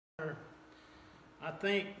I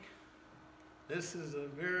think this is a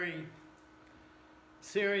very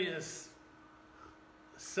serious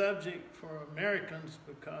subject for Americans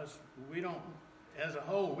because we don't, as a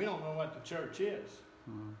whole, we don't know what the church is.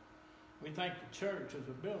 Mm-hmm. We think the church is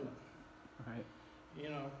a building. Right. You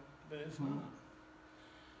know, but it's not.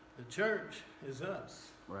 The church is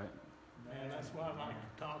us. Right. And that's what I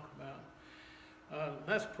like to talk about.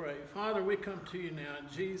 Let's pray. Father, we come to you now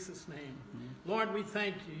in Jesus' name. Mm-hmm. Lord, we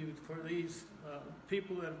thank you for these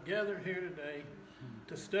people that have gathered here today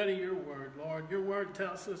to study your word. Lord, your word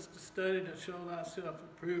tells us to study to show thyself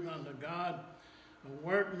approved unto God, a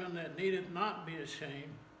workman that needeth not be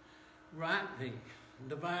ashamed, rightly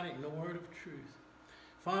dividing the word of truth.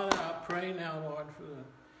 Father, I pray now, Lord,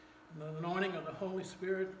 for the anointing of the Holy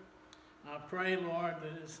Spirit. I pray, Lord,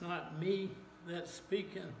 that it's not me that's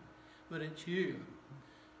speaking, but it's you.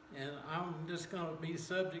 And I'm just going to be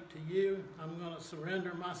subject to you. I'm going to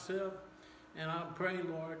surrender myself. And I pray,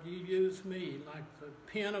 Lord, you use me like the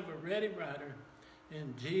pen of a ready writer.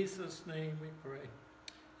 In Jesus' name we pray.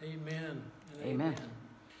 Amen and amen.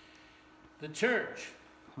 The church.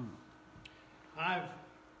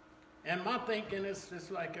 And my thinking is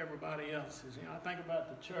just like everybody else's. You know, I think about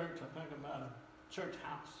the church, I think about a church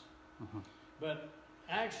house. Mm-hmm. But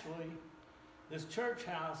actually, this church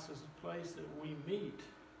house is a place that we meet.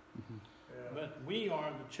 Mm-hmm. Yeah. But we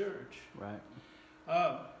are the church. Right.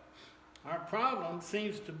 Our problem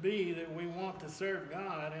seems to be that we want to serve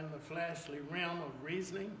God in the fleshly realm of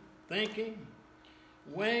reasoning, thinking,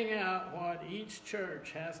 weighing out what each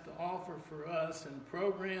church has to offer for us in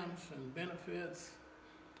programs and benefits,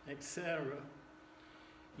 etc.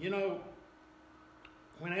 You know,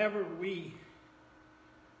 whenever we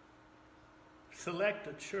select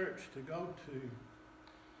a church to go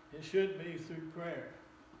to, it should be through prayer.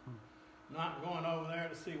 Not going over there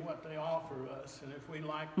to see what they offer us and if we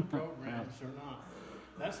like the programs or not.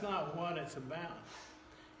 That's not what it's about.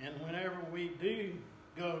 And whenever we do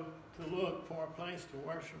go to look for a place to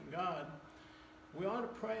worship God, we ought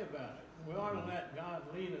to pray about it. We ought to let God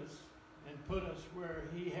lead us and put us where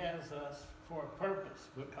he has us for a purpose,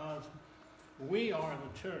 because we are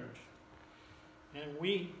the church. And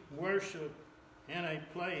we worship in a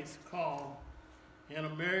place called, in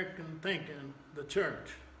American thinking, the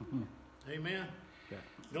church. Mm-hmm. Amen. Yeah.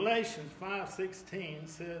 Galatians 5:16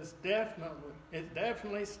 says, it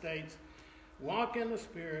definitely states, walk in the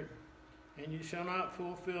Spirit, and you shall not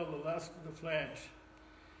fulfill the lust of the flesh.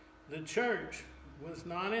 The church was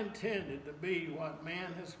not intended to be what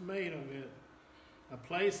man has made of it, a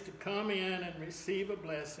place to come in and receive a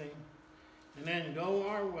blessing, and then go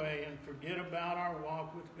our way and forget about our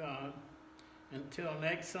walk with God until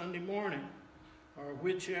next Sunday morning, or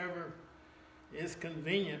whichever is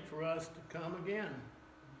convenient for us to come again.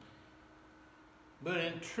 But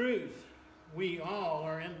in truth, we all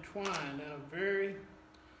are entwined in a very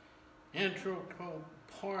integral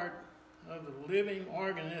part of the living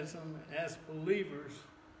organism as believers.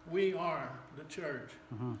 We are the church.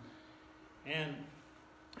 Mm-hmm. And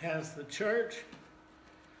as the church,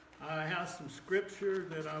 I have some scripture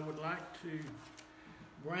that I would like to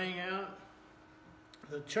bring out.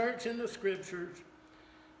 The church in the scriptures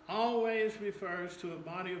always refers to a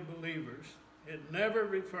body of believers. It never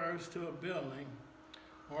refers to a building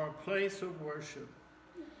or a place of worship.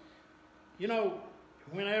 You know,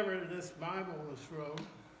 whenever this Bible was wrote,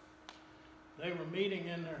 they were meeting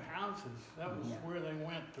in their houses. That was where they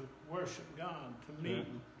went to worship God, to meet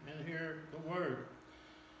and hear the word.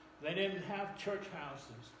 They didn't have church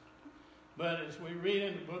houses. But as we read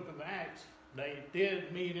in the book of Acts, they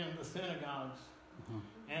did meet in the synagogues.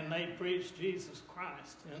 And they preached Jesus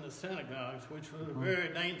Christ in the synagogues, which was a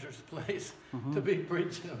very dangerous place to be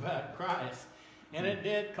preaching about Christ. And it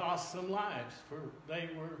did cost some lives, for they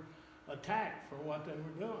were attacked for what they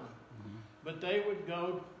were doing. But they would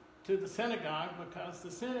go to the synagogue because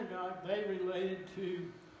the synagogue, they related to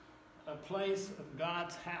a place of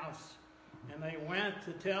God's house. And they went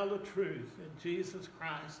to tell the truth that Jesus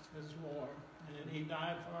Christ is Lord and that he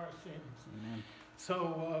died for our sins. Amen.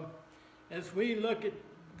 So as we look at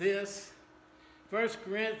this, 1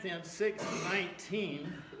 Corinthians 6:19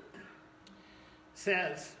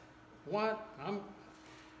 says, What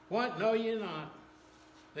know ye not,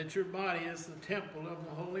 that your body is the temple of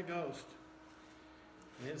the Holy Ghost?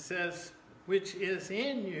 And it says, which is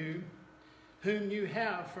in you, whom you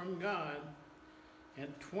have from God.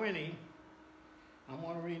 And 20, I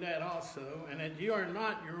want to read that also, and that you are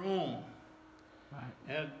not your own.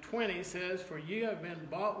 Right. And 20 says, for you have been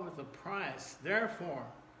bought with a price. Therefore,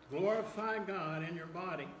 glorify God in your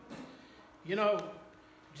body. You know,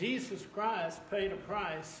 Jesus Christ paid a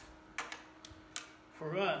price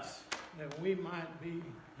for us that we might be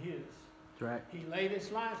his. That's right. He laid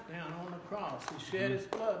his life down on the cross. He shed his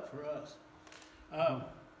blood for us.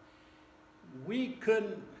 We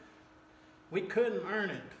couldn't earn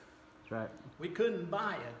it. That's right. We couldn't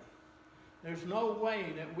buy it. There's no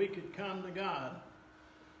way that we could come to God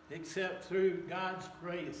except through God's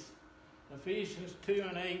grace. Ephesians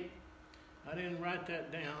 2:8, I didn't write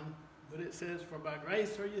that down, but it says, "For by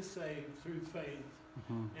grace are you saved through faith,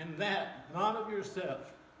 and that not of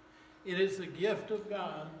yourself. It is the gift of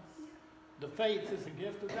God." The faith is a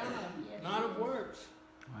gift of God, not of works,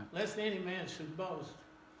 lest any man should boast.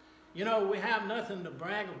 You know, we have nothing to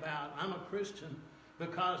brag about. I'm a Christian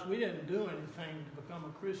because we didn't do anything to become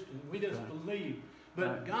a Christian. We just believed.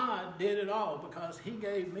 But God did it all because he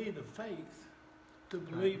gave me the faith to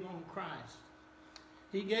believe on Christ.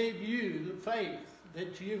 He gave you the faith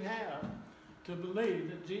that you have to believe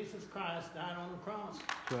that Jesus Christ died on the cross.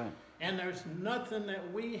 Right. And there's nothing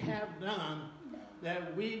that we have done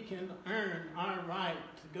that we can earn our right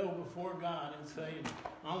to go before God and say,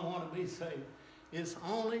 I want to be saved. It's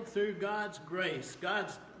only through God's grace,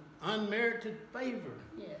 God's unmerited favor,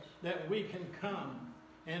 that we can come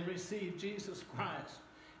and receive Jesus Christ.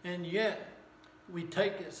 And yet, we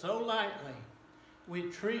take it so lightly.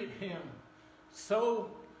 We treat him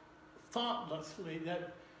so thoughtlessly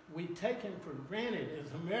that we take him for granted.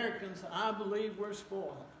 As Americans, I believe we're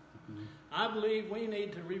spoiled. I believe we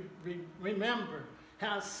need to remember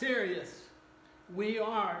how serious we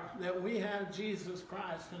are that we have Jesus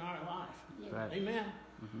Christ in our life. Right. Amen?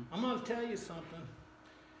 I'm going to tell you something.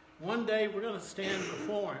 One day we're going to stand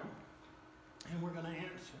before him and we're going to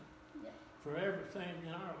answer for everything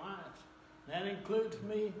in our lives. That includes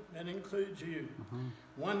me. That includes you.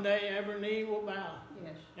 One day every knee will bow.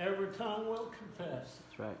 Every tongue will confess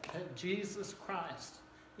that Jesus Christ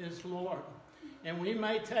is Lord. And we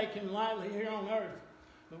may take him lightly here on earth,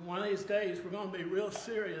 but one of these days we're going to be real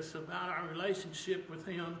serious about our relationship with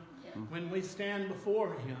him when we stand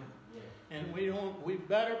before him. And we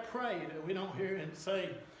better pray that we don't hear him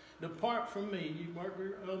say, "Depart from me, you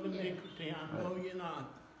worker of iniquity, I know you not."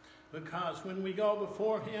 Because when we go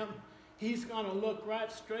before him, he's going to look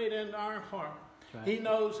right straight into our heart. He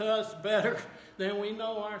knows us better than we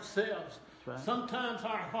know ourselves. Sometimes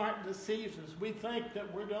our heart deceives us. We think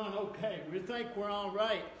that we're doing okay. We think we're all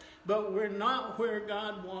right. But we're not where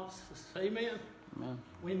God wants us. Amen?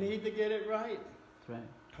 We need to get it right.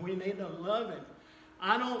 We need to love him.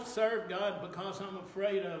 I don't serve God because I'm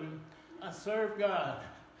afraid of him. I serve God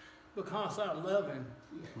because I love him.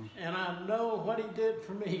 And I know what he did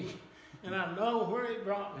for me. And I know where he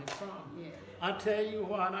brought me from. I tell you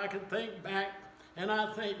what, I can think back and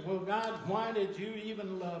I think, well, God, why did you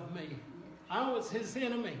even love me? I was his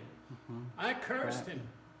enemy. I cursed him.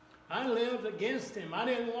 I lived against him. I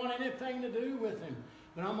didn't want anything to do with him.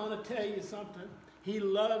 But I'm going to tell you something. He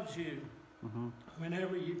loves you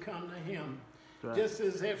whenever you come to him. Just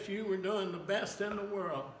as if you were doing the best in the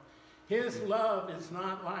world. His love is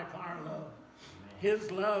not like our love.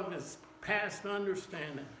 His love is past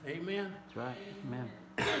understanding. Amen? That's right.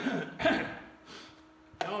 Amen.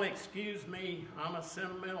 Don't excuse me. I'm a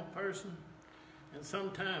sentimental person. And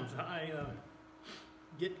sometimes I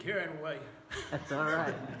get carried away. That's all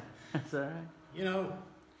right. That's all right. You know,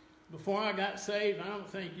 before I got saved, I don't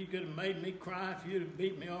think you could have made me cry if you'd have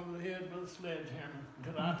beat me over the head with a sledgehammer.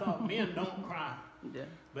 Because I thought men don't cry.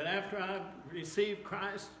 But after I received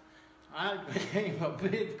Christ, I became a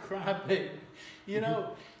big crybaby. You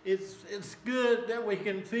know, it's good that we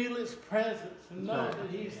can feel his presence and know that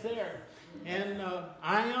he's there. And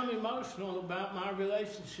I am emotional about my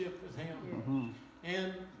relationship with him.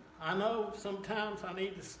 And I know sometimes I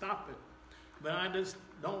need to stop it, but I just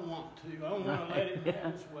don't want to. I don't want to let it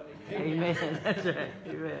have its way. Amen. That's right.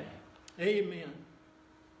 Amen. Amen.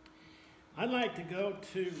 I'd like to go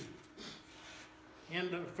to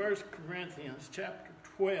into 1 Corinthians chapter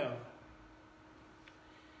 12.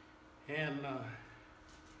 And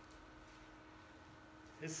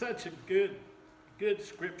it's such a good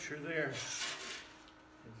scripture there. It's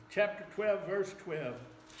chapter 12, verse 12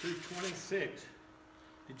 through 26.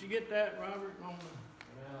 Did you get that, Robert?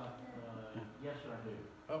 Yes, I do.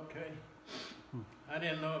 Okay. I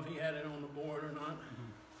didn't know if he had it on the board or not.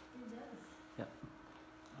 He does. Yep.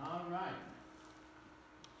 All right.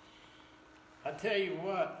 I tell you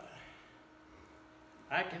what,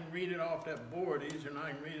 I can read it off that board easier than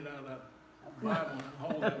I can read it out of that Bible and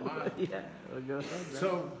hold it in mind. Well, go ahead.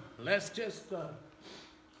 So let's just, 1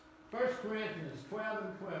 Corinthians 12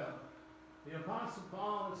 and 12. The Apostle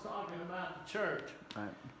Paul is talking about the church. Right.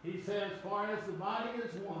 He says, "For as the body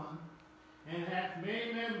is one, and hath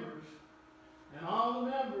many members, And all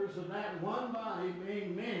the members of that one body,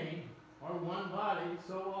 being many, are one body,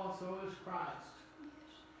 so also is Christ.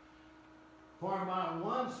 For by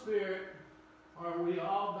one Spirit are we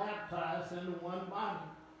all baptized into one body,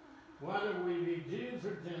 whether we be Jews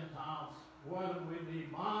or Gentiles, whether we be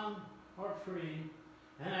bond or free,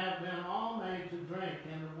 and have been all made to drink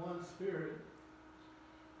into one Spirit.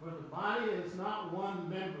 For the body is not one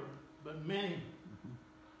member, but many.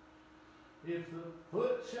 If the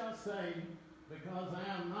foot shall say, because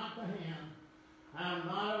I am not the hand, I am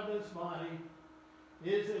not of this body,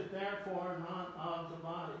 is it therefore not of the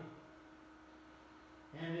body?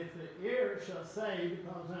 And if the ear shall say,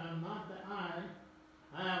 because I am not the eye,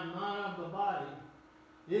 I am not of the body,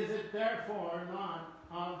 is it therefore not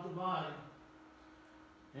of the body?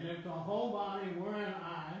 And if the whole body were an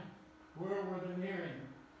eye, where were the hearing?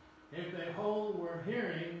 If the whole were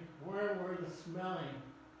hearing, where were the smelling?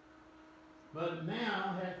 But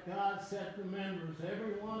now hath God set the members,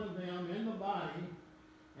 every one of them, in the body,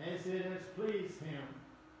 as it has pleased him.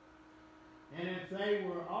 And if they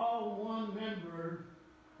were all one member,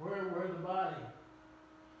 where were the body?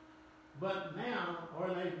 But now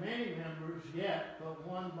are they many members, yet but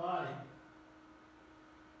one body.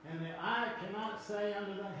 And the eye cannot say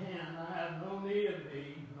unto the hand, I have no need of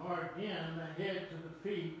thee, nor again the head to the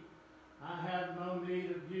feet, I have no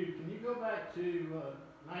need of you. Can you go back to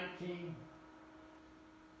 19?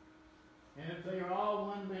 And if they are all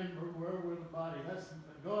one member, where were the body?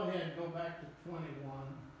 Go ahead and go back to 21.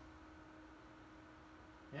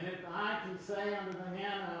 And if the eye can say unto the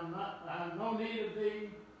hand, I have no need of thee,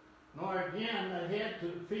 nor again the head to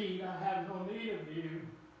the feet, I have no need of you.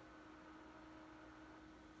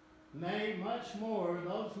 Nay, much more,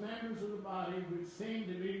 those members of the body which seem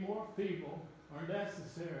to be more feeble are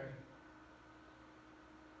necessary.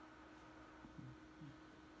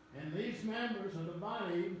 And these members of the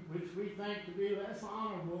body, which we think to be less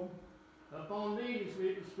honorable, upon these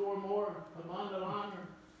we bestow more abundant honor,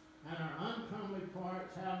 and our uncomely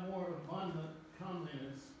parts have more abundant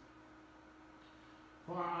comeliness.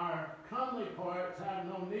 For our comely parts have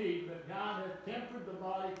no need, but God hath tempered the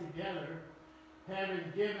body together, having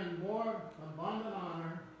given more abundant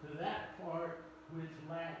honor to that part which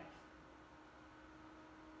lacked,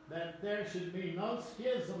 that there should be no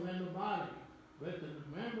schism in the body, but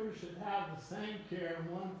that the members should have the same care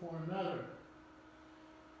one for another.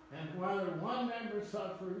 And whether one member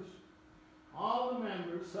suffers, all the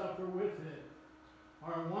members suffer with it.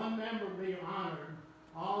 Or one member be honored,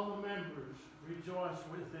 all the members rejoice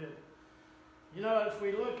with it. You know, as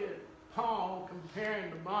we look at Paul comparing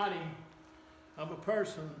the body of a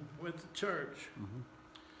person with the church,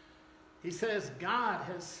 he says God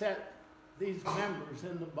has set these members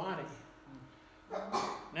in the body.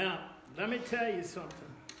 Now, let me tell you something.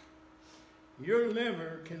 Your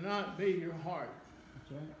liver cannot be your heart.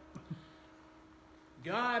 That's right.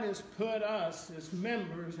 God has put us as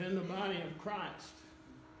members in the body of Christ.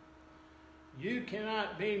 You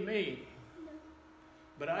cannot be me,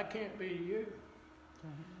 but I can't be you.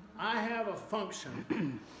 I have a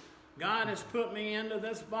function. God has put me into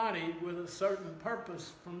this body with a certain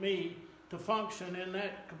purpose for me to function in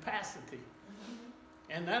that capacity.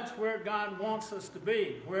 And that's where God wants us to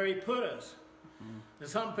be, where he put us. And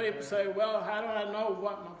some people say, well, how do I know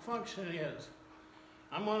what my function is?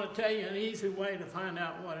 I'm going to tell you an easy way to find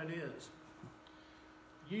out what it is.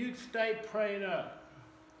 You stay prayed up.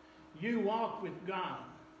 You walk with God.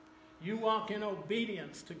 You walk in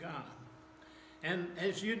obedience to God. And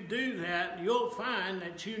as you do that, you'll find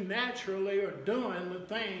that you naturally are doing the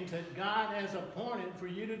things that God has appointed for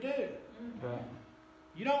you to do. Right.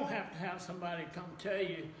 You don't have to have somebody come tell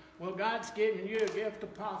you, well, God's given you a gift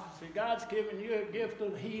of prophecy. God's given you a gift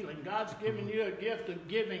of healing. God's given you a gift of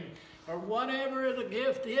giving. Or whatever the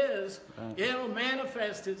gift is, right. It'll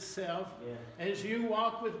manifest itself as you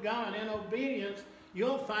walk with God in obedience.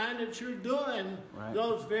 You'll find that you're doing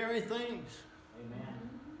those very things. Amen.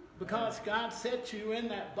 Because God set you in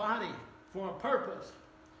that body for a purpose.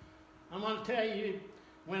 I'm going to tell you,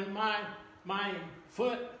 when my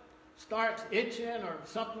foot starts itching or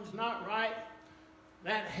something's not right,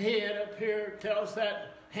 that head up here tells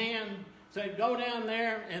that hand, say, go down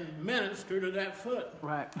there and minister to that foot.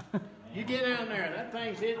 Right. You get down there, that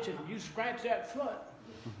thing's itching. You scratch that foot.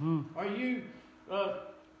 Or you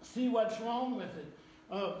see what's wrong with it.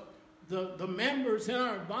 The members in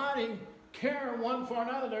our body care one for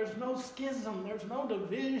another. There's no schism. There's no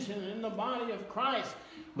division in the body of Christ.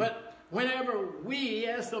 But whenever we,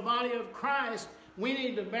 as the body of Christ, we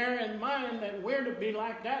need to bear in mind that we're to be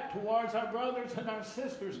like that towards our brothers and our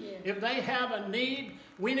sisters. Yeah. If they have a need,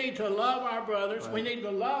 we need to love our brothers. Right. We need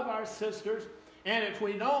to love our sisters. And if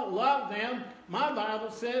we don't love them, my Bible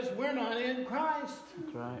says we're not in Christ.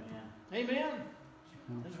 That's right. Amen?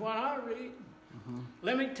 That's what I read.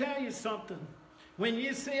 Let me tell you something. When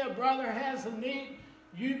you see a brother has a need,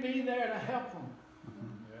 you be there to help them.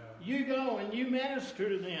 You go and you minister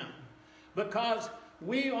to them. Because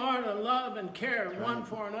we are to love and care one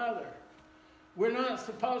for another. We're not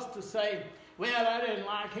supposed to say, well, I didn't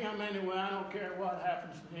like him anyway. I don't care what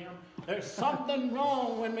happens to him. There's something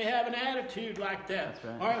wrong when we have an attitude like that.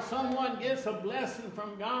 Right. Or if someone gets a blessing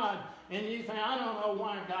from God and you think, I don't know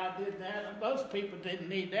why God did that. Those people didn't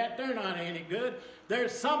need that. They're not any good.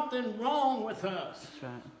 There's something wrong with us. That's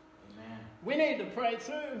right. Amen. We need to pray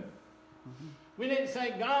through. We need to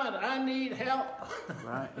say, God, I need help.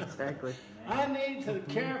 Right, exactly. I need to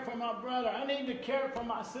care for my brother. I need to care for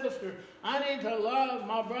my sister. I need to love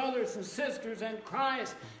my brothers and sisters in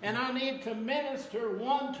Christ. And I need to minister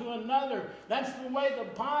one to another. That's the way the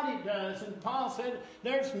body does. And Paul said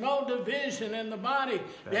there's no division in the body.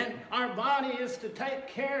 And our body is to take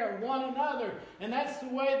care of one another. And that's the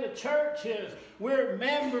way the church is. We're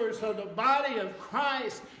members of the body of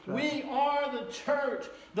Christ. We are the church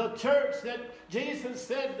that Jesus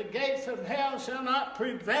said the gates of hell shall not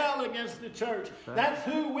prevail against the church. That's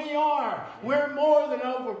who we are. We're more than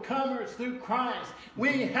overcomers through Christ.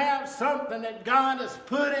 We have something that God has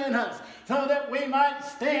put in us so that we might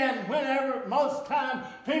stand whenever most time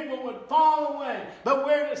people would fall away. But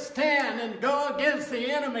we're to stand and go against the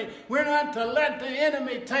enemy. We're not to let the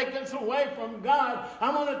enemy take us away from God.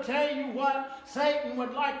 I'm going to tell you what Satan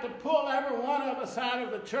would like to pull every one of us out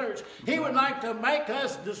of the church. He would like to make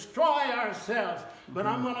us destroy ourselves. But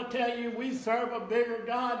I'm going to tell you, we serve a bigger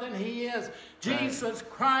God than he is. Jesus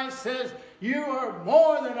Christ says, you are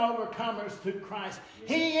more than overcomers through Christ.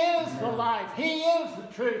 He is the life. He is the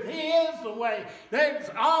truth. He is the way. That's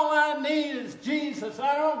all I need is Jesus.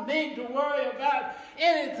 I don't need to worry about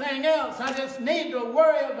anything else. I just need to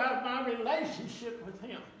worry about my relationship with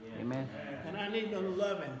him. Amen. And I need to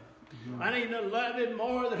love him. I need to love him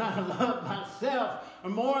more than I love myself, or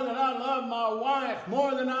more than I love my wife,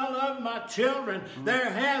 more than I love my children. There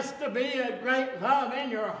has to be a great love in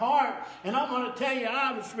your heart. And I'm going to tell you,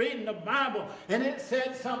 I was reading the Bible, and it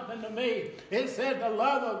said something to me. It said the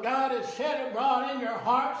love of God is shed abroad in your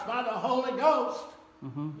hearts by the Holy Ghost.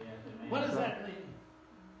 What does that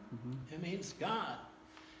mean? It means God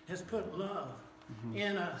has put love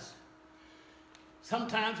in us.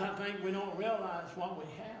 Sometimes I think we don't realize what we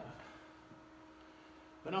have.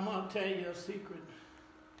 But I'm going to tell you a secret.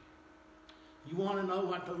 You want to know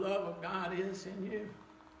what the love of God is in you?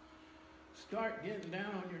 Start getting down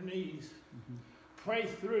on your knees. Pray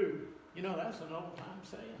through. You know, that's an old time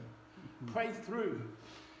saying. Pray through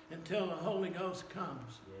until the Holy Ghost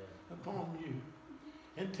comes upon you.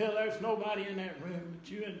 Until there's nobody in that room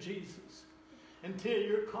but you and Jesus. Until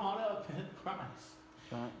you're caught up in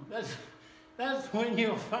Christ. That's when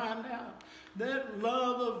you'll find out that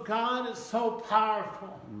love of God is so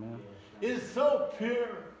powerful. It's so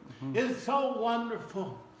pure. It's so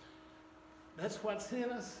wonderful. That's what's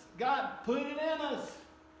in us. God put it in us.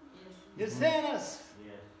 It's in us.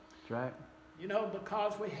 That's right. You know,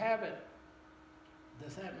 because we have it.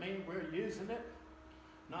 Does that mean we're using it?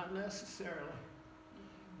 Not necessarily.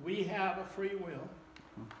 We have a free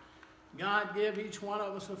will. God gave each one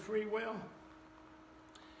of us a free will.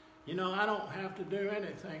 You know, I don't have to do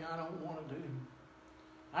anything I don't want to do.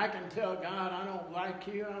 I can tell God, I don't like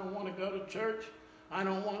you. I don't want to go to church. I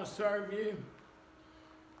don't want to serve you.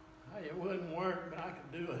 It wouldn't work, but I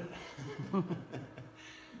could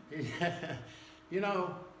do it. You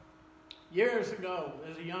know, years ago,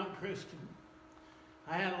 as a young Christian,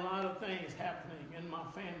 I had a lot of things happening in my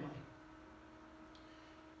family.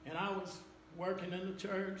 And I was working in the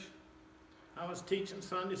church. I was teaching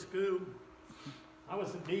Sunday school. I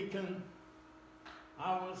was a deacon.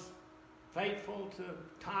 I was faithful to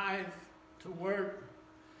tithe, to work.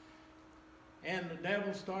 And the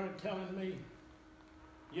devil started telling me,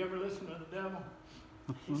 you ever listen to the devil?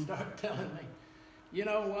 He started telling me, you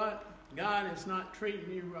know what? God is not treating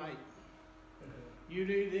you right. You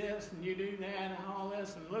do this and you do that and all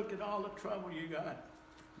this, and look at all the trouble you got.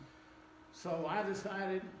 So I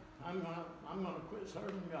decided I'm gonna quit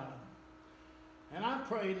serving God. And I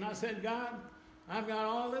prayed and I said, God, I've got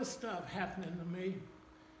all this stuff happening to me,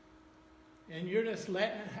 and you're just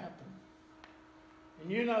letting it happen.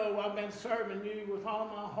 And you know I've been serving you with all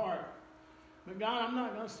my heart. But God, I'm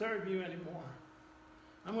not going to serve you anymore.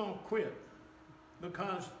 I'm going to quit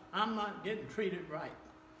because I'm not getting treated right.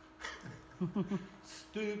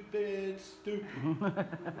 Stupid.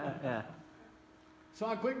 Yeah. So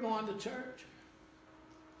I quit going to church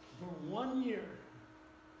for 1 year.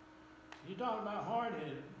 You talking about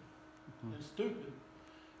hard-headed and stupid.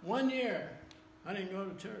 One year, I didn't go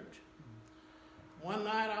to church. One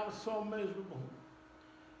night I was so miserable.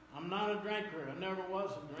 I'm not a drinker. I never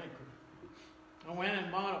was a drinker. I went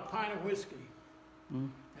and bought a pint of whiskey.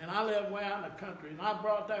 And I lived way out in the country. And I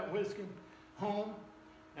brought that whiskey home.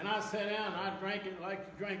 And I sat down and I drank it like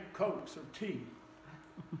you drink Cokes or tea.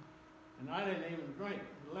 And I didn't even drink.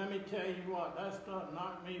 Let me tell you what, that stuff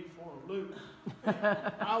knocked me for a loop.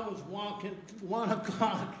 I was walking 1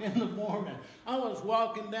 o'clock in the morning. I was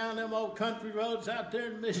walking down them old country roads out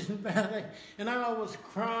there in Mission Valley, and I was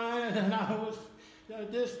crying, and I was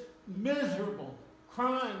just miserable,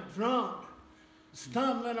 crying, drunk,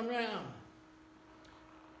 stumbling around.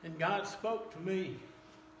 And God spoke to me,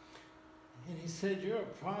 and He said, "You're a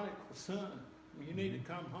prodigal son. You need to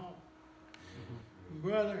come home."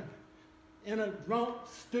 Brother, in a drunk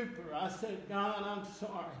stupor, I said, "God, I'm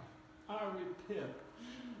sorry. I repent.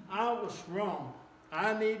 I was wrong.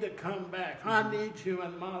 I need to come back. I need you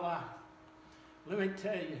in my life." Let me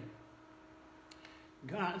tell you,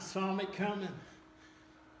 God saw me coming.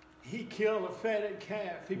 He killed a fatted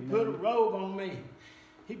calf. He put a robe on me.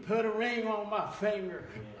 He put a ring on my finger.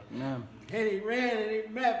 And He ran and He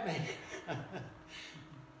met me.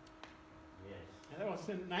 That was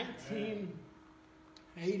in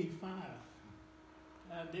 1985.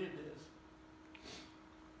 I did this.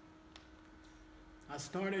 I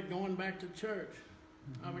started going back to church.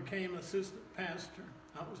 I became assistant pastor.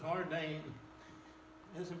 I was ordained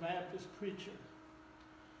as a Baptist preacher.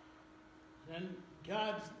 Then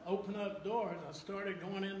God opened up doors. I started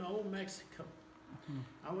going into Old Mexico.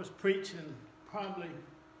 I was preaching probably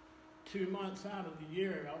 2 months out of the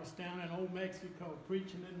year. I was down in Old Mexico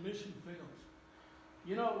preaching in mission fields.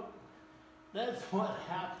 You know, that's what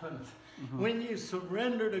happens when you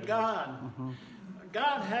surrender to God.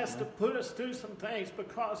 God has to put us through some things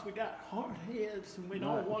because we got hard heads and we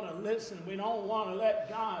don't want to listen. We don't want to let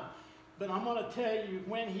God. But I'm going to tell you,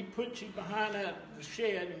 when He puts you behind that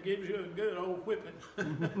shed and gives you a good old whipping,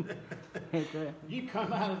 you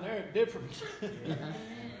come out of there different.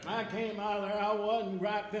 I came out of there, I wasn't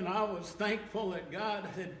griping. I was thankful that God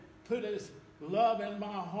had put His love in my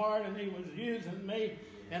heart and He was using me.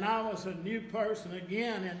 And I was a new person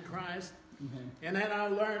again in Christ. And then I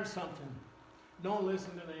learned something. Don't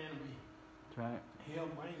listen to the enemy. That's right. He'll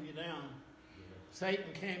bring you down.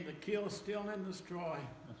 Satan came to kill, steal, and destroy.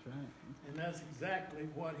 That's right. And that's exactly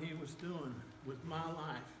what he was doing with my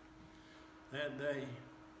life that day.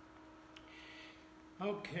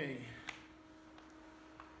 Okay.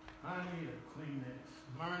 I need a Kleenex.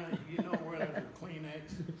 Myrna, you know where there's a Kleenex?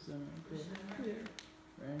 There's some right there.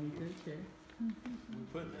 Randy, take care. We're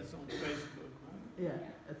putting this on Facebook, right? Yeah,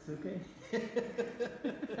 that's okay.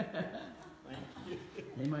 Thank you.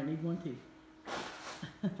 They might need one too.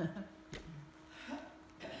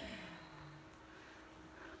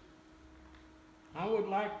 I would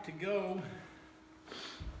like to go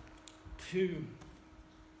to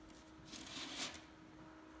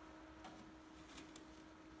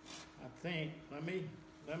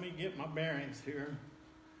let me get my bearings here.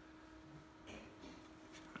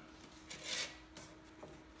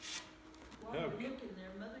 While you're looking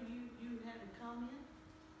there, Mother, you had a comment?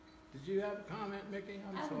 Did you have a comment, Mickey?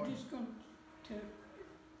 I'm I sorry. was just going to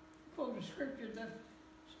quote a scripture. The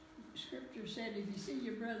scripture said, "If you see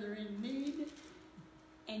your brother in need,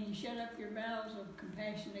 and you shut up your bowels of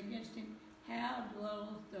compassion against him, how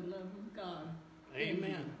dwelleth the love of God?"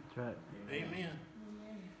 Amen. That's right. Amen.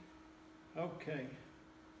 Okay.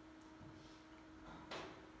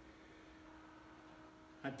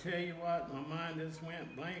 I tell you what, my mind just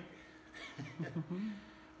went blank.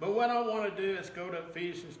 But what I want to do is go to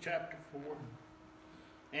Ephesians chapter 4.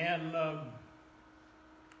 And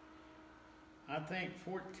I think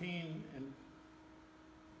 14 and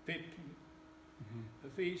 15.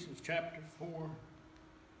 Ephesians chapter 4,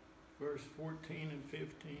 verse 14 and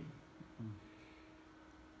 15.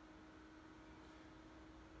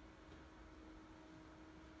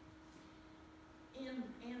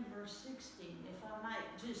 In verse 16, if I might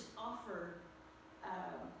just offer,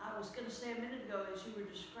 I was going to say a minute ago as you were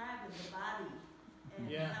describing the body and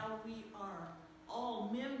how we are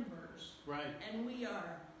all members. Right. And we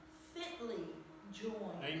are fitly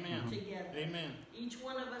joined together. Amen. Each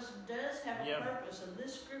one of us does have a purpose, and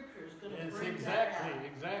this scripture is going to bring that out.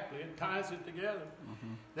 Exactly. It ties it together.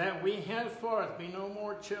 That we henceforth be no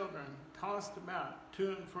more children, tossed about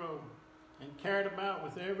to and fro, and carried about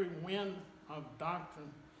with every wind of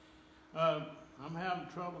doctrine. I'm having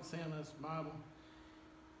trouble seeing this Bible.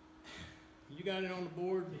 You got it on the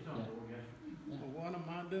board? Well, what am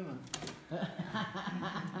I doing?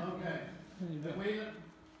 Okay.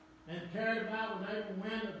 and carried about with every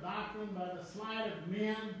wind of doctrine by the sleight of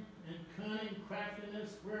men and cunning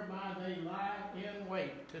craftiness, whereby they lie in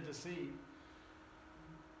wait to deceive.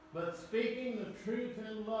 But speaking the truth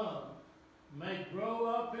in love, may grow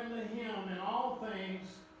up into him in all things,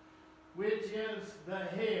 which is the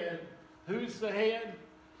head. Who's the head?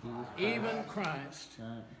 Even Christ.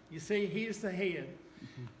 You see, he's the head.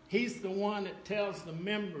 He's the one that tells the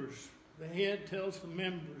members, the head tells the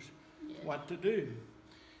members what to do.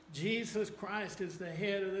 Jesus Christ is the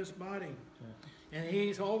head of this body. And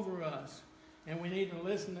he's over us. And we need to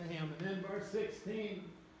listen to him. And then verse 16,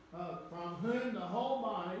 from whom the whole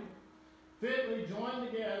body, fitly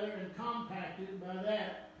joined together and compacted by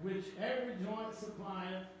that which every joint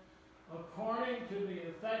supplieth, according to the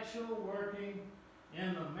effectual working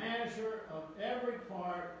in the measure of every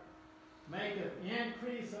part, maketh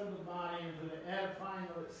increase of the body into the edifying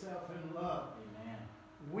of itself in love. Amen.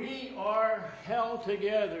 We are held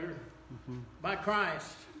together by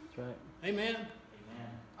Christ. That's right. Amen?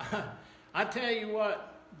 Amen. I tell you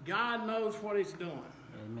what, God knows what he's doing.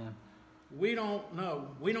 Amen. We don't know.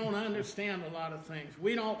 We don't understand a lot of things.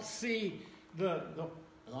 We don't see the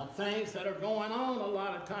things that are going on a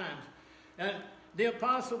lot of times. And the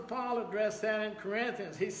Apostle Paul addressed that in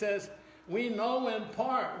Corinthians. He says, we know in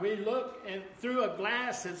part. We look through a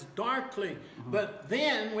glass as darkly. But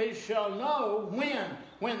then we shall know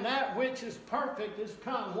when that which is perfect is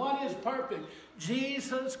come. What is perfect?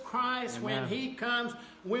 Jesus Christ, Amen. when he comes,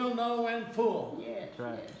 we'll know in full. Yes,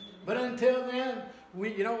 right. yes. But until then,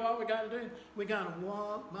 you know what we got to do? We got to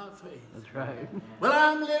walk by faith. That's right. Well,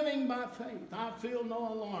 I'm living by faith. I feel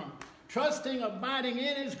no alarm. Trusting, abiding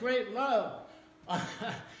in his great love.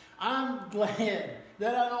 I'm glad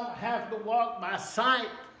that I don't have to walk by sight.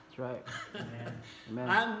 That's right. Amen.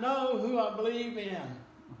 I know who I believe in.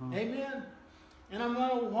 Amen. And I'm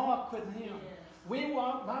going to walk with him. Yes. We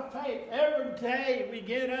walk by faith. Every day we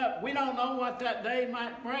get up. We don't know what that day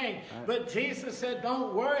might bring. Right. But Jesus said,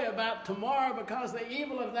 don't worry about tomorrow because the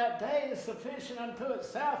evil of that day is sufficient unto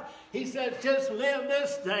itself. He said, just live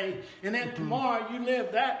this day. And then tomorrow you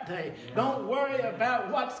live that day. Yeah. Don't worry about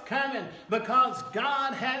what's coming because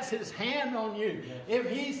God has his hand on you. If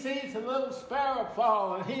he sees a little sparrow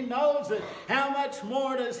fall and he knows it, how much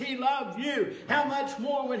more does he love you? How much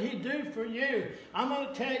more would he do for you? I'm going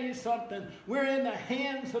to tell you something. We're in the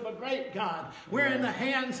hands of a great God. We're in the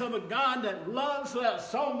hands of a God that loves us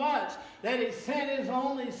so much that he sent his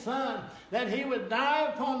only son that he would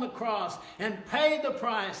die upon the cross and pay the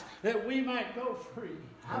price that we might go free.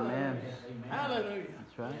 Hallelujah. Amen. Hallelujah.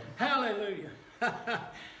 That's right. Hallelujah.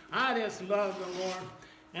 I just love the Lord.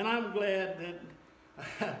 And I'm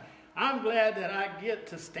glad that I get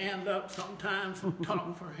to stand up sometimes and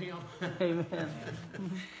talk for him. Amen.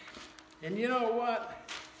 And you know what?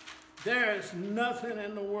 There is nothing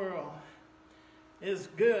in the world as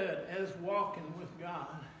good as walking with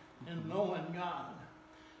God and knowing God.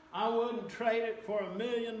 I wouldn't trade it for $1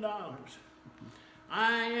 million.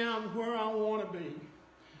 I am where I want to be.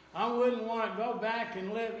 I wouldn't want to go back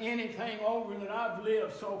and live anything over that I've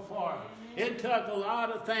lived so far. It took a lot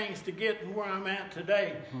of things to get to where I'm at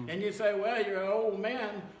today. And you say, well, you're an old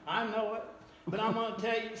man. I know it. But I'm going to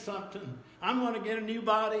tell you something. I'm going to get a new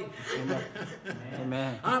body. Amen.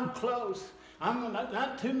 Amen. I'm close.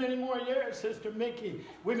 Not too many more years, Sister Mickey.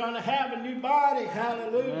 We're going to have a new body.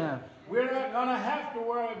 Hallelujah. Yeah. We're not going to have to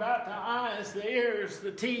worry about the eyes, the ears,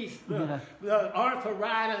 the teeth, the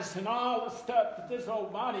arthritis, and all the stuff that this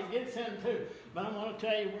old body gets into. But I'm going to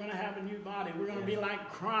tell you, we're going to have a new body. We're going to be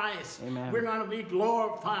like Christ. Amen. We're going to be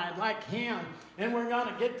glorified like him. And we're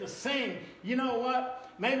going to get to sing. You know what?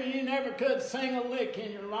 Maybe you never could sing a lick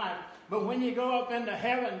in your life. But when you go up into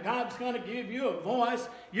heaven, God's going to give you a voice.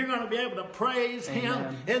 You're going to be able to praise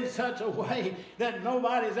him in such a way that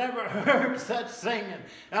nobody's ever heard such singing.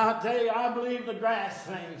 I'll tell you, I believe the grass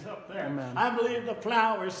sings up there. Amen. I believe the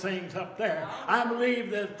flowers sings up there. I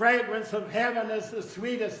believe the fragrance of heaven is the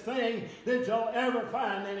sweetest thing that you'll ever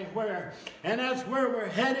find anywhere. And that's where we're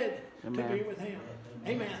headed to be with him.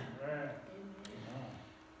 Amen.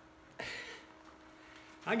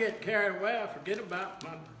 I get carried away. I forget about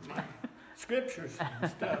my scriptures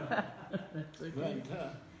and stuff.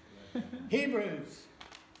 But Hebrews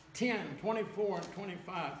 10, 24 and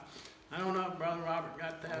 25. I don't know if Brother Robert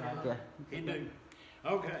got that or not. Yeah. He do.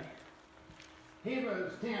 Okay.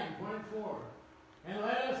 Hebrews 10, 24. And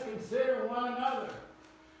let us consider one another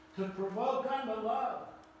to provoke unto love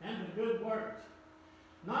and to good works,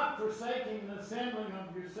 not forsaking the assembling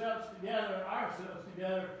of yourselves together, ourselves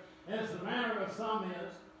together, as the manner of some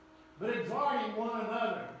is, but exhorting one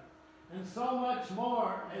another, and so much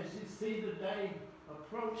more as you see the day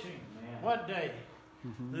approaching. Man. What day?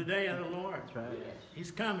 the day of the Lord. That's right. Yes.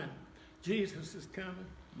 He's coming. Jesus is coming.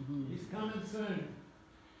 He's coming soon.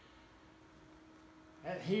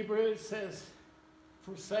 At Hebrews says,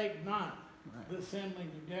 forsake not the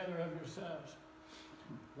assembling together of yourselves.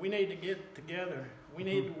 We need to get together. We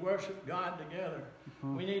need to worship God together.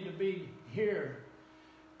 We need to be here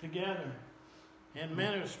together and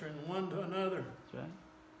ministering one to another. That's right.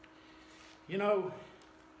 You know,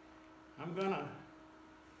 I'm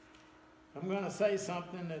gonna say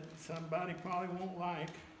something that somebody probably won't like,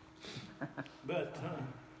 but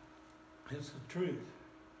it's the truth.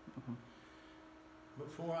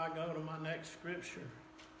 Before I go to my next scripture,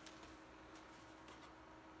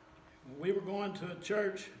 we were going to a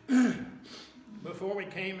church before we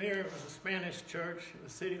came here. It was a Spanish church, the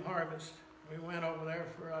City Harvest. We went over there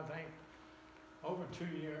for, I think, over 2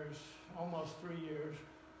 years, almost 3 years.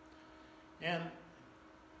 And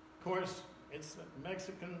of course, it's a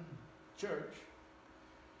Mexican church.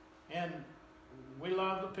 And we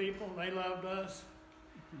loved the people, they loved us.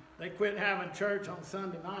 They quit having church on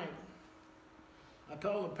Sunday night. I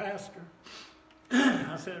told the pastor,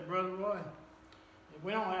 I said, Brother Roy, if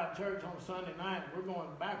we don't have church on Sunday night, we're going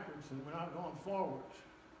backwards and we're not going forwards.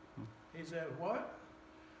 He said, what?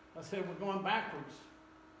 I said, we're going backwards.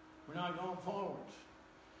 We're not going forwards.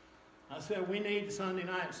 I said, we need Sunday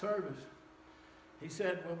night service. He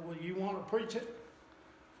said, well, will you want to preach it?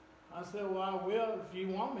 I said, well, I will if you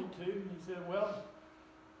want me to. He said, well,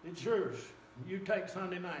 it's yours. You take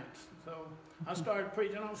Sunday nights. So I started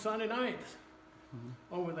preaching on Sunday nights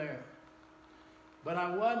over there. But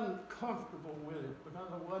I wasn't comfortable with it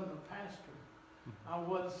because I wasn't a pastor. I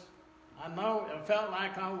felt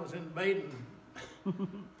like I was invading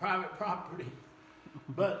private property.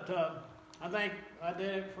 But I think I did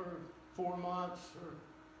it for 4 months or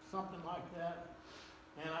something like that.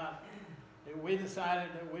 And we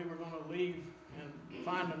decided that we were going to leave and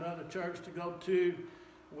find another church to go to.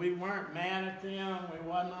 We weren't mad at them. We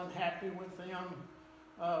wasn't unhappy with them.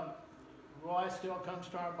 Roy still comes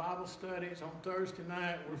to our Bible studies on Thursday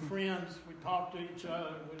night. We're friends. We talk to each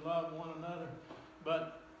other. We love one another.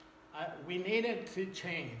 But we needed to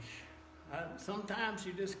change. Sometimes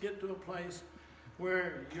you just get to a place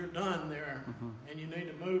where you're done there and you need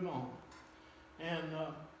to move on. And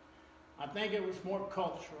I think it was more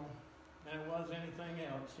cultural than it was anything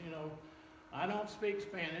else. You know, I don't speak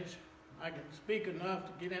Spanish. I can speak enough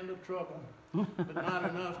to get into trouble, but not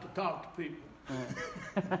enough to talk to people.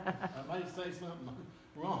 I might say something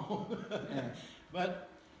wrong. But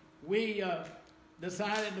we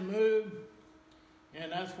decided to move,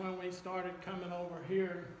 and that's when we started coming over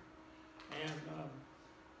here. And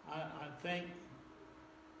I think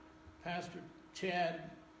Pastor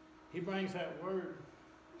Chad, he brings that word,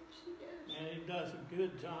 and he does a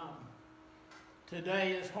good job.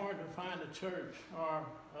 Today it's hard to find a church or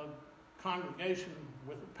a congregation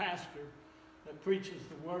with a pastor that preaches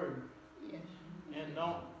the word. Yes. And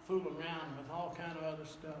don't fool around with all kind of other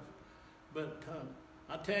stuff. But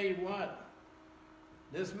I tell you what,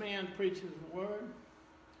 this man preaches the word,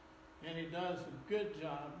 and he does a good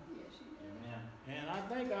job. Yes, he does. Amen. And I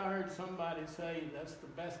think I heard somebody say that's the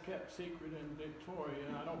best kept secret in Victoria.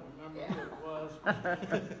 I don't remember who it was.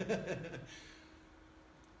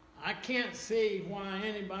 I can't see why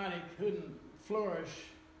anybody couldn't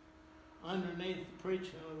flourish underneath the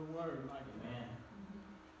preaching of the word like that.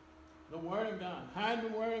 The Word of God. Hide the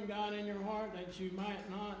Word of God in your heart that you might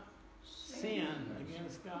not sin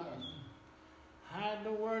against God. Yes. Hide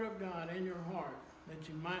the Word of God in your heart that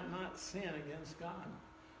you might not sin against God.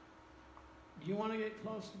 You want to get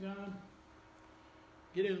close to God?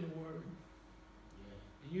 Get in the Word.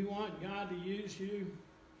 Do you want God to use you?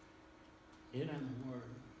 Get in the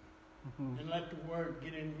Word. And let the Word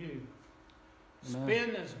get in you. Amen.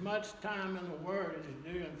 Spend as much time in the Word as you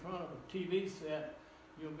do in front of a TV set.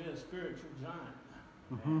 You'll be a spiritual giant.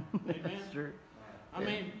 Amen? That's true. I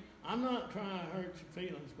mean, I'm not trying to hurt your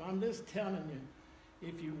feelings, but I'm just telling you,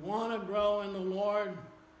 if you want to grow in the Lord,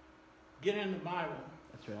 get in the Bible.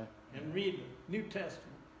 That's right. And read the New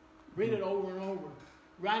Testament. Read it over and over.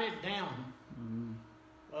 Write it down.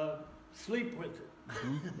 Sleep with it.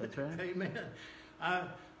 That's right. Amen.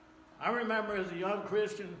 I remember as a young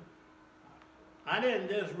Christian, I didn't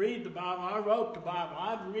just read the Bible, I wrote the Bible.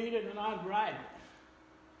 I'd read it and I'd write it.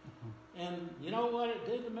 And you know what it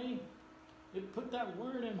did to me? It put that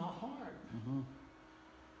word in my heart.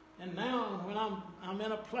 And now when I'm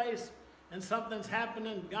in a place and something's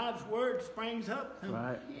happening, God's word springs up. And,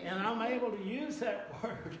 and I'm able to use that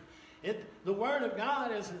word. The word of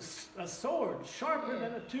God is a sword, sharper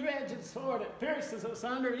than a two-edged sword. It pierces us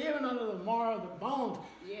under, even under the marrow of the bones.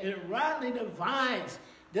 It rightly divides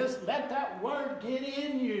Just let that word get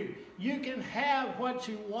in you. You can have what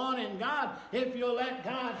you want in God if you'll let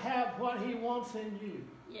God have what he wants in you.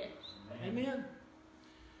 Yes. Amen.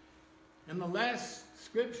 And the last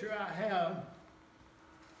scripture I have,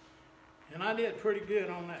 and I did pretty good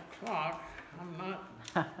on that clock. I'm not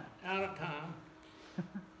out of time.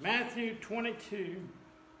 Matthew 22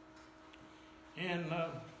 and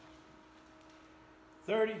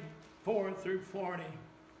 34 through 40.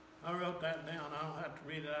 I wrote that down. I don't have to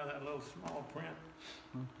read it out of that little small print.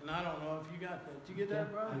 And I don't know if you got that. Did you get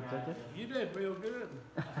that, brother? You did real good.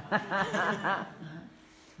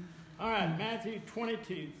 All right, Matthew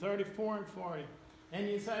 22, 34 and 40. And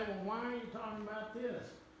you say, well, why are you talking about this?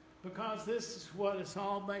 Because this is what it's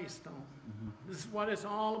all based on. This is what it's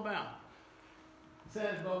all about. It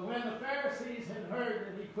says, but when the Pharisees had heard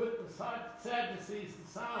that he put the Sadducees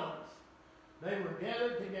to silence, they were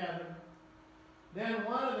gathered together. Then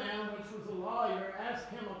one of them, which was a lawyer, asked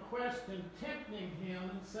him a question, tempting him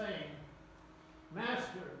and saying,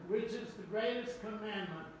 Master, which is the greatest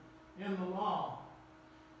commandment in the law?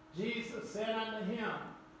 Jesus said unto him,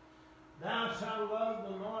 Thou shalt love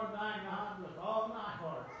the Lord thy God with all thy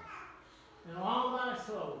heart, and all thy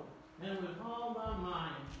soul, and with all thy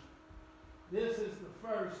mind. This is the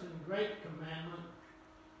first and great commandment,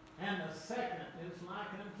 and the second is like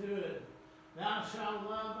unto it. Thou shalt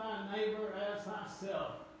love thy neighbor as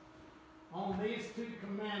thyself. On these two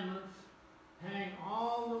commandments hang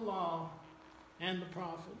all the law and the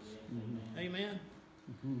prophets. Amen.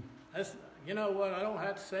 That's, you know what? I don't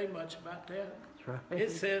have to say much about that. That's right.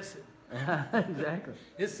 It says it. Exactly.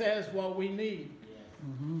 It says what we need.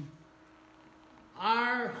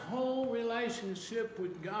 Our whole relationship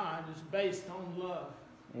with God is based on love.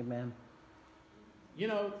 Amen. You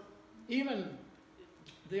know, even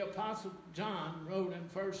the Apostle John wrote in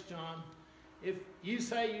 1 John, if you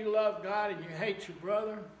say you love God and you hate your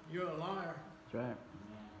brother, you're a liar. That's right.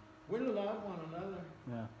 We're to love one another.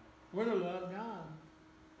 Yeah. We're to love God.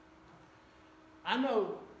 I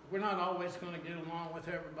know we're not always going to get along with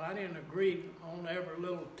everybody and agree on every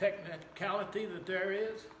little technicality that there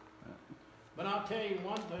is. But I'll tell you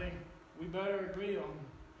one thing we better agree on,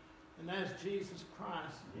 and that's Jesus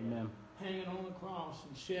Christ. Amen. Hanging on the cross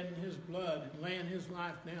and shedding his blood and laying his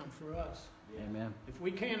life down for us. Amen. If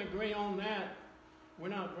we can't agree on that, we're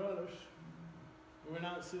not brothers. We're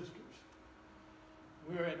not sisters.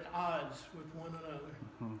 We're at odds with one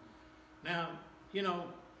another. Now, you know,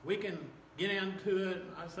 we can get into it.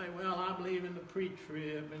 I say, well, I believe in the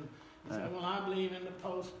pre-trib, and you say, well, I believe in the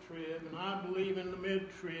post-trib, and I believe in the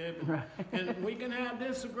mid-trib, and we can have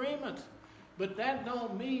disagreements. But that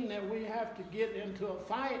don't mean that we have to get into a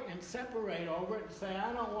fight and separate over it and say,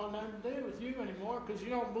 I don't want nothing to do with you anymore because you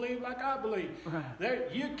don't believe like I believe.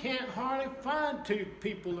 Right. You can't hardly find two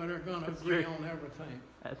people that are going to agree on everything.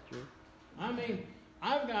 That's true. I mean,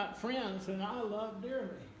 I've got friends that I love dearly.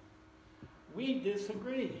 We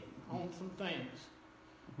disagree on some things.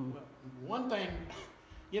 Well, one thing,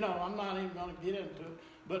 you know, I'm not even going to get into it,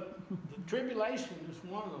 but the tribulation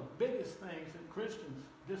is one of the biggest things that Christians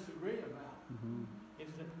disagree about. Is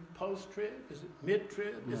it post-trib? Is it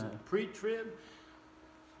mid-trib? Is it pre-trib?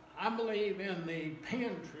 I believe in the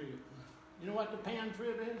pan-trib. You know what the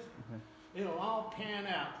pan-trib is? It'll all pan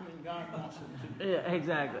out when God wants it to. Yeah,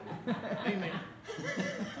 exactly. Amen.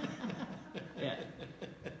 Yeah.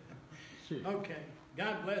 Sure. Okay.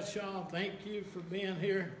 God bless y'all. Thank you for being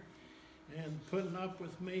here and putting up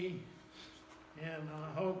with me. And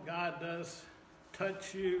I hope God does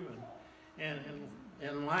touch you and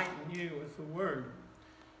enlighten you with the Word.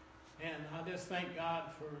 And I just thank God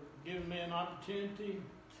for giving me an opportunity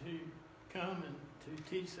to come and to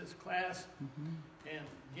teach this class. And,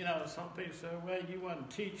 you know, some people say, well, you wasn't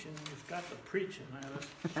teaching, you just got the preaching at us.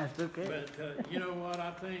 That's okay. But you know what? I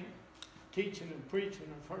think teaching and preaching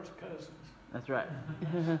are first cousins. That's right.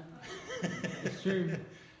 It's true.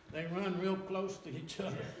 They run real close to each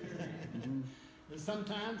other. And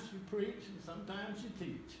sometimes you preach and sometimes you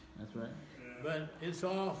teach. That's right. But it's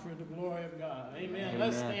all for the glory of God. Amen. Amen.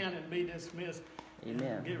 Let's stand and be dismissed.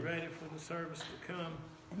 Amen. And get ready for the service to come.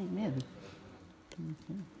 Amen.